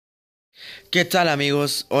¿Qué tal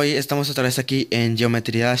amigos? Hoy estamos otra vez aquí en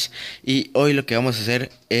Geometry Dash y hoy lo que vamos a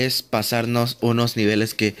hacer es pasarnos unos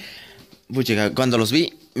niveles que puchica, cuando los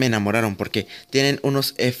vi me enamoraron porque tienen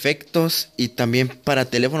unos efectos y también para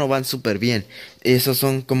teléfono van súper bien. Esos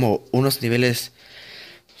son como unos niveles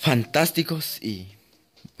fantásticos y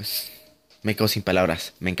pues me quedo sin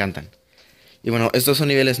palabras, me encantan. Y bueno, estos son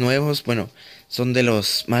niveles nuevos, bueno, son de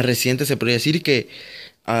los más recientes, se podría decir que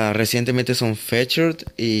recientemente son featured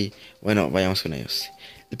y bueno, vayamos con ellos.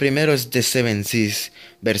 El primero es The Seven Seas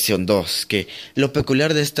versión 2 que lo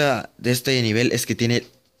peculiar de este nivel es que tiene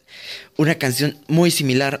una canción muy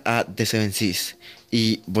similar a The Seven Seas.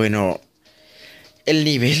 Y bueno, el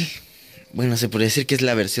nivel, bueno, se podría decir que es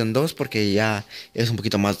la versión 2 porque ya es un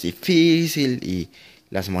poquito más difícil y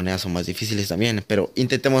las monedas son más difíciles también. Pero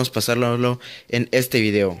intentemos pasarlo en este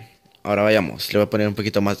video. Ahora vayamos, le voy a poner un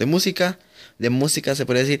poquito más de música se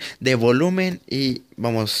podría decir, de volumen y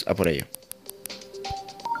vamos a por ello.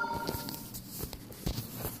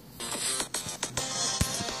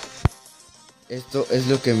 Esto es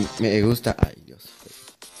lo que me gusta, ay Dios.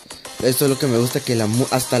 Esto es lo que me gusta, que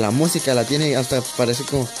hasta la música la tiene, hasta parece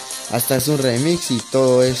como, hasta es un remix y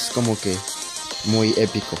todo es como que muy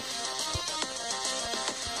épico.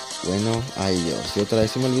 Bueno, ay Dios, y otra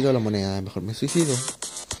vez se me olvidó la moneda, mejor me suicido.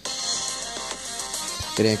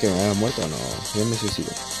 ¿Creían que me había muerto? No, yo me suicido.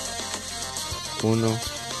 Uno,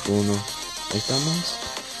 ahí estamos.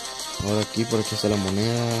 Ahora aquí, por aquí está la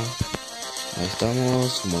moneda. Ahí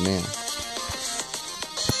estamos, moneda.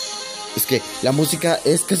 Es que la música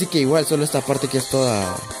es casi que igual, solo esta parte que es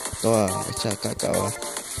toda hecha caca, ¿va?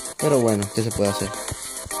 Pero bueno, ¿qué se puede hacer?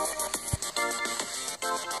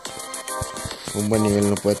 Un buen nivel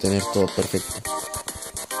no puede tener todo perfecto.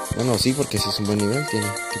 Bueno, sí, porque si es un buen nivel tiene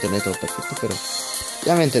que tener todo perfecto, pero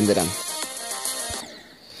ya me entenderán.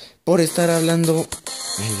 Por estar hablando...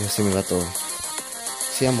 Ay, Dios, se me va todo.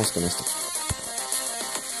 Sigamos con esto.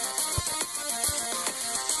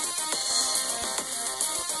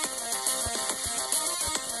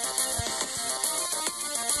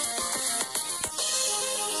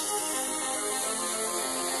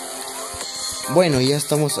 Bueno, ya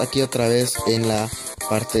estamos aquí otra vez en la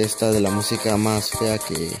parte esta de la música más fea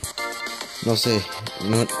que... No sé,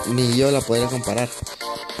 ni yo la podría comparar.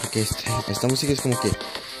 Porque esta música es como que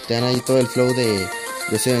te dan ahí todo el flow de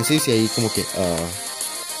Seven Seas y ahí como que...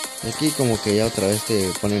 aquí como que ya otra vez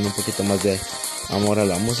te ponen un poquito más de amor a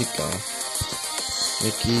la música.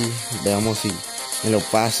 Aquí veamos si me lo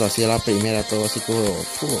paso así a la primera, todo así como...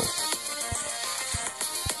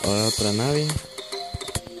 Ahora otra nave.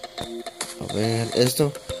 A ver,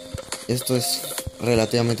 esto es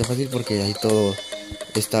relativamente fácil porque ahí todo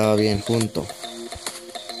estaba bien junto.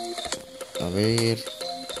 A ver,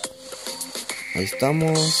 ahí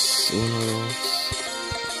estamos. Uno, dos.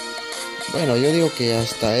 Bueno, yo digo que ya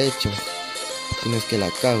está hecho. Si no es que la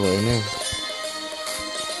cago de nuevo.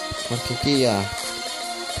 Porque aquí ya...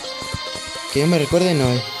 Que yo me recuerde no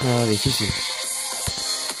hay nada difícil.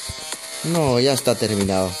 No, ya está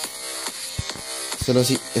terminado. Solo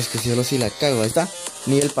si la cago. Ahí está.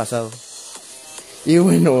 Nivel pasado. Y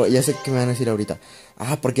bueno, ya sé que me van a decir ahorita.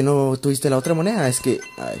 ¿Por qué no tuviste la otra moneda? Es que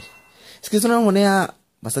es una moneda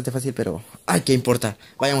bastante fácil, pero... Ay, ¿qué importa?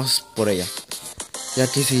 Vayamos por ella. Ya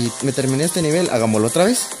que si me terminé este nivel, hagámoslo otra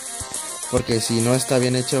vez. Porque si no está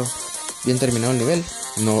bien hecho, bien terminado el nivel,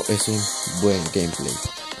 no es un buen gameplay.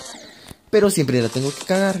 Pero siempre la tengo que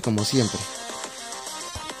cagar, como siempre.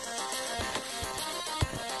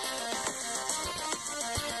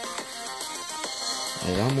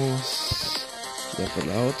 Ahí vamos. Ya por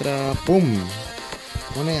la otra. ¡Pum!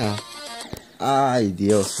 Moneda. ¡Ay,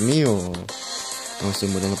 Dios mío! No, estoy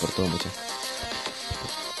muriendo por todo, mucho.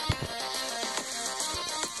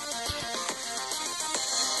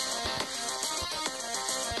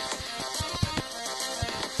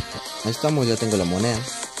 Ahí estamos, ya tengo la moneda.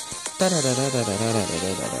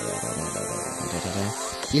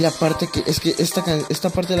 Y la parte que... Es que esta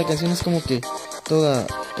parte de la canción es como que toda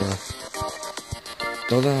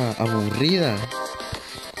aburrida.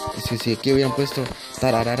 Si aquí hubieran puesto...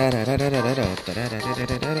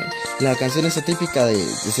 La canción esa típica de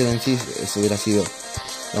Seven Seas, eso hubiera sido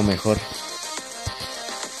lo mejor.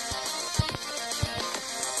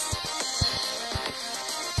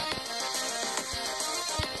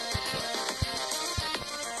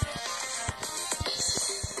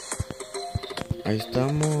 Ahí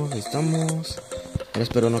estamos. Ahora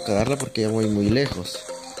espero no cagarla porque ya voy muy lejos.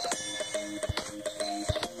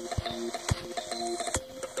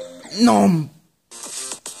 ¡No!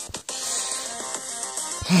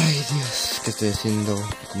 Ay, Dios, ¿qué estoy haciendo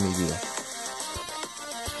con mi vida?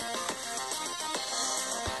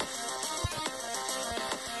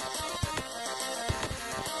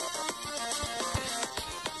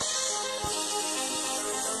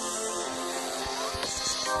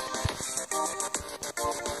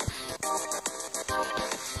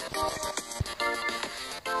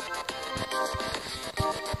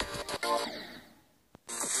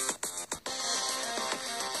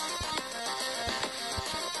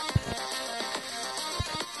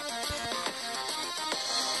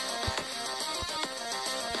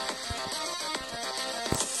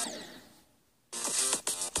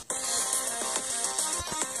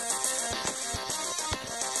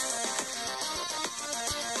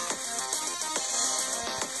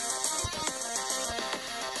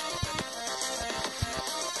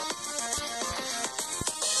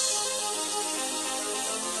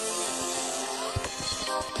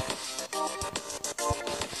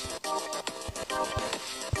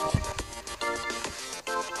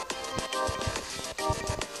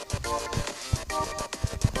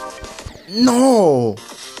 ¡No!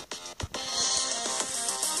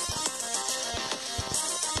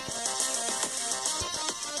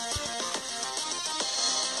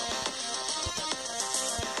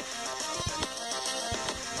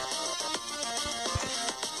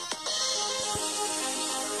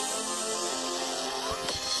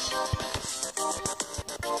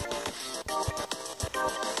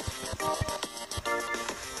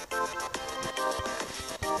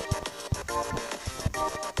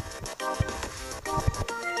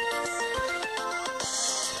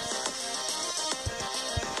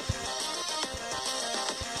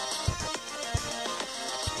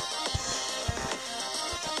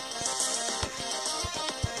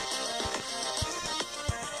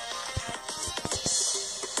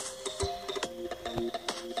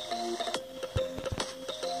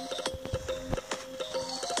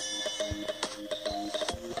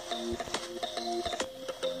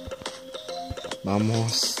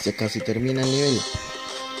 Vamos, ya casi termina el nivel.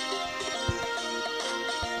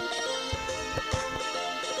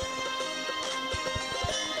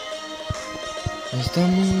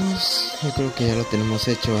 Estamos, yo creo que ya lo tenemos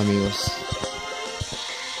hecho, amigos.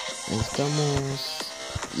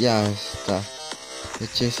 Ya está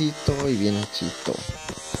hechecito y bien hechito.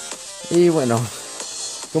 Y bueno,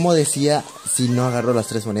 como decía, si no agarro las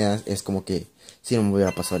 3 monedas es como que si no me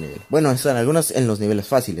hubiera pasado el nivel. Bueno, están algunos en los niveles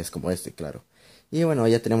fáciles como este, claro. Y bueno,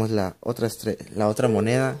 ya tenemos la otra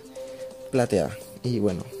moneda plateada. Y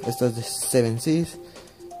bueno, esto es de 7 Seas.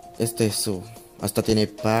 Este es su, hasta tiene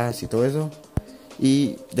paz y todo eso.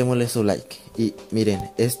 Y démosle su like. Y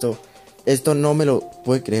miren, esto no me lo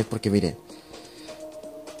puedo creer porque miren.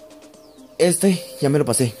 Este ya me lo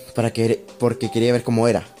pasé porque quería ver cómo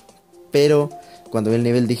era. Pero cuando vi el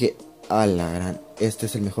nivel dije, a la gran, este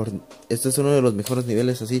es el mejor. Este es uno de los mejores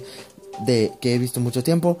niveles así que he visto mucho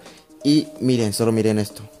tiempo. Y miren, solo miren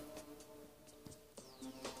esto.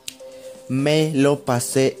 Me lo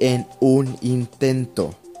pasé en un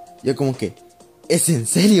intento. Yo como que, ¿es en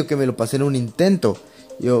serio que me lo pasé en un intento?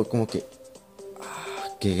 Yo como que,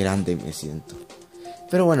 qué grande me siento.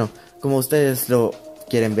 Pero bueno, como ustedes lo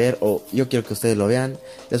quieren ver, o yo quiero que ustedes lo vean,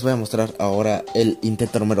 les voy a mostrar ahora el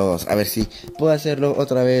intento número 2. A ver si puedo hacerlo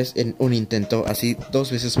otra vez en un intento, así 2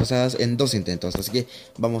 veces pasadas en 2 intentos. Así que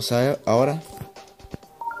vamos a ahora.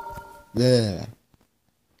 Y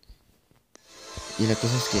la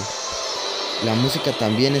cosa es que la música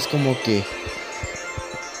también es como que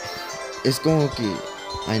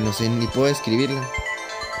ay, no sé, ni puedo escribirla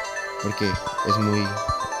porque es muy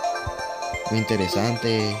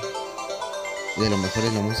interesante. De lo mejor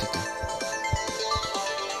es la música.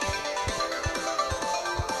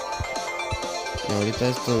 Y ahorita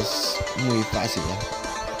esto es muy fácil, ¿eh?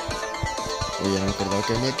 Oye, no me acordaba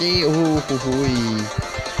que venía aquí. Uy,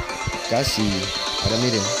 casi. Ahora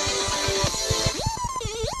miren.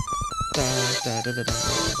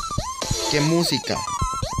 ¡Qué música!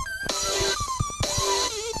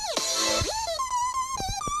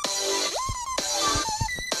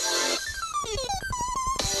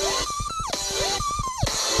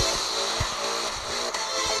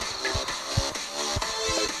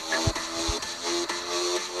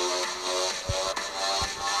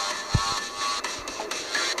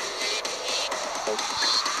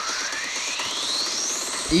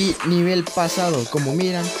 Y nivel pasado, como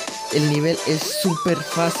miran, el nivel es súper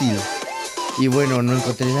fácil. Y bueno, no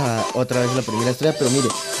encontré otra vez la primera estrella, pero mire,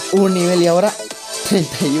 un nivel y ahora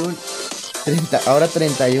 31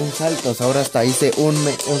 saltos. Ahora hasta hice un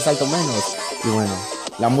salto menos. Y bueno,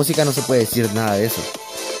 la música no se puede decir nada de eso.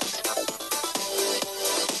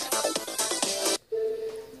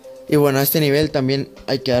 Y bueno, a este nivel también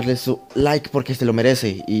hay que darle su like porque se lo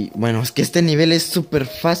merece. Y bueno, es que este nivel es súper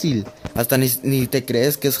fácil. Hasta ni te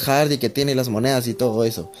crees que es hard y que tiene las monedas y todo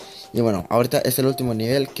eso. Y bueno, ahorita es el último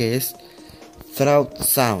nivel que es Throat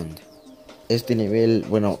Sound. Este nivel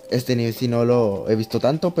sí no lo he visto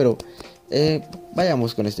tanto, pero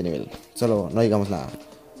vayamos con este nivel. Solo no digamos nada.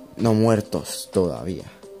 No muertos todavía,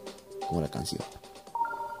 como la canción.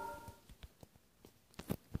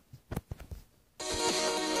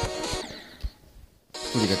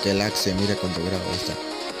 Mira que lag se mira cuando grabo esta.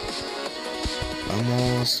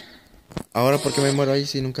 Vamos. Ahora porque me muero ahí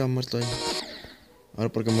si nunca he muerto ahí. Ahora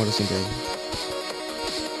porque muero siempre ahí.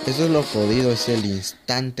 Eso es lo jodido, es el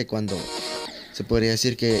instante cuando se podría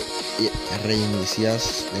decir que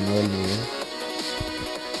reinicias de nuevo el nivel.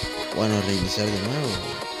 Bueno, reiniciar de nuevo.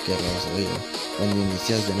 Qué raro se oye. Cuando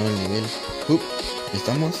inicias de nuevo el nivel.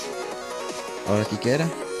 ¿Estamos? Ahora aquí qué era.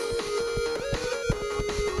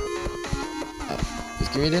 Es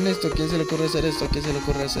que miren esto, ¿quién se le ocurre hacer esto? ¿Quién se le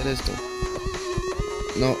ocurre hacer esto?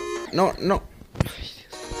 No. Ay,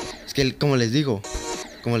 Dios. Es que como les digo,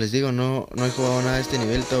 no he jugado nada de este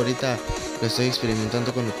nivel. Todo ahorita lo estoy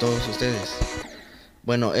experimentando con todos ustedes.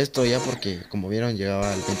 Bueno, esto ya porque, como vieron,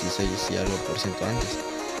 llegaba al 26 y algo por ciento antes.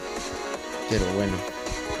 Pero bueno,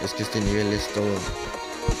 es que este nivel es todo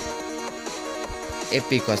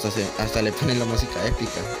épico, hasta le ponen la música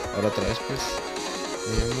épica. Ahora otra vez pues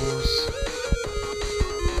veamos.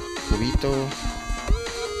 Cubito,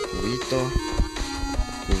 cubito,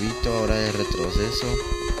 cubito, ahora de retroceso.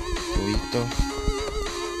 Cubito,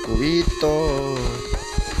 cubito.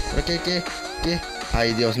 ¿Pero qué?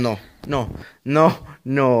 Ay Dios, no,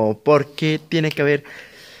 ¿por qué tiene que haber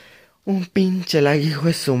un pinche lag, hijo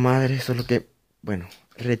de su madre? Solo que, bueno,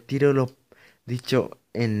 retiro lo dicho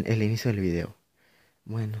en el inicio del video.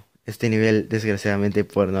 Bueno, este nivel, desgraciadamente,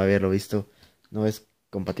 por no haberlo visto, no es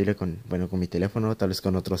compatible con mi teléfono. Tal vez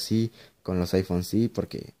con otros sí, con los iPhones sí,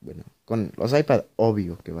 porque, bueno, con los iPad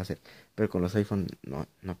obvio que va a ser, pero con los iPhone no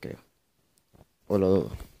creo. O lo dudo.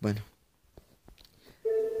 Bueno,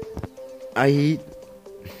 ahí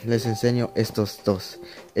les enseño estos dos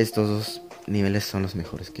niveles son los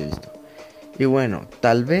mejores que he visto. Y bueno,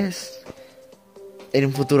 tal vez en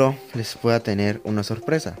un futuro les pueda tener una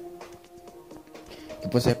sorpresa. Que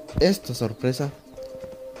puede ser esta sorpresa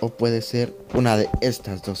o puede ser una de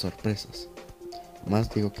estas dos sorpresas.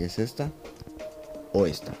 Más digo que es esta o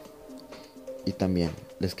esta. Y también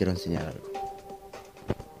les quiero enseñar algo.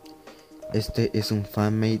 Este es un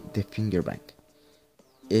fanmade de Fingerbank.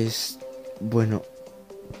 Es bueno.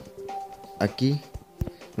 Aquí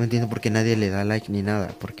no entiendo por qué nadie le da like ni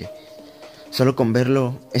nada, porque solo con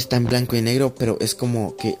verlo está en blanco y negro, pero es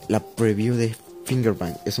como que la preview de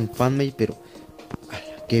Fingerbank. Es un fanmade, pero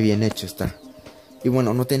qué bien hecho está. Y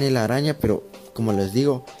bueno, no tiene la araña, pero como les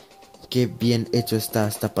digo, qué bien hecho está.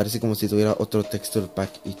 Hasta parece como si tuviera otro texture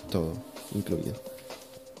pack y todo incluido.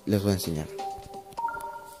 Les voy a enseñar.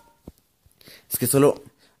 Es que solo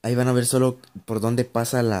ahí van a ver solo por dónde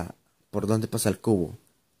pasa el cubo.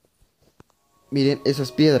 Miren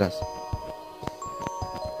esas piedras.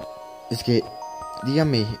 Es que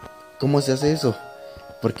dígame cómo se hace eso,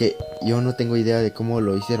 porque yo no tengo idea de cómo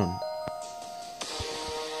lo hicieron.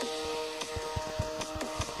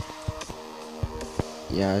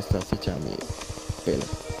 Ya esta ficha me pela.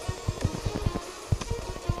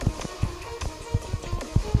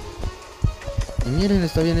 Y miren,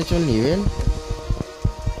 está bien hecho el nivel.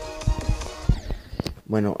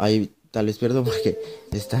 Bueno, ahí tal vez pierdo porque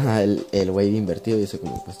está el wave invertido y eso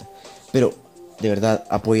como cuesta. Pero de verdad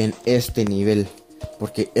apoyen este nivel,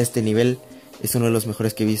 porque este nivel es uno de los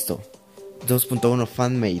mejores que he visto. 2.1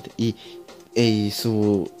 fanmade y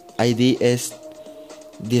su ID es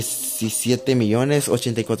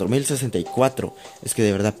 17.084.064. Es que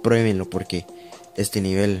de verdad pruébenlo, porque este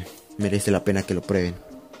nivel merece la pena que lo prueben.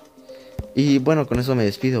 Y bueno, con eso me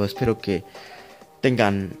despido. Espero que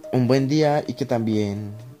tengan un buen día y que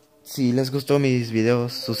también, si les gustó mis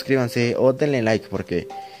videos, suscríbanse o denle like, porque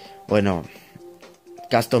bueno,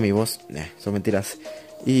 gasto mi voz, son mentiras.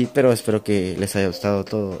 Pero espero que les haya gustado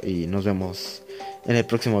todo y nos vemos en el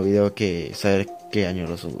próximo video, que saber qué año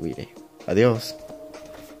lo subiré. Adiós.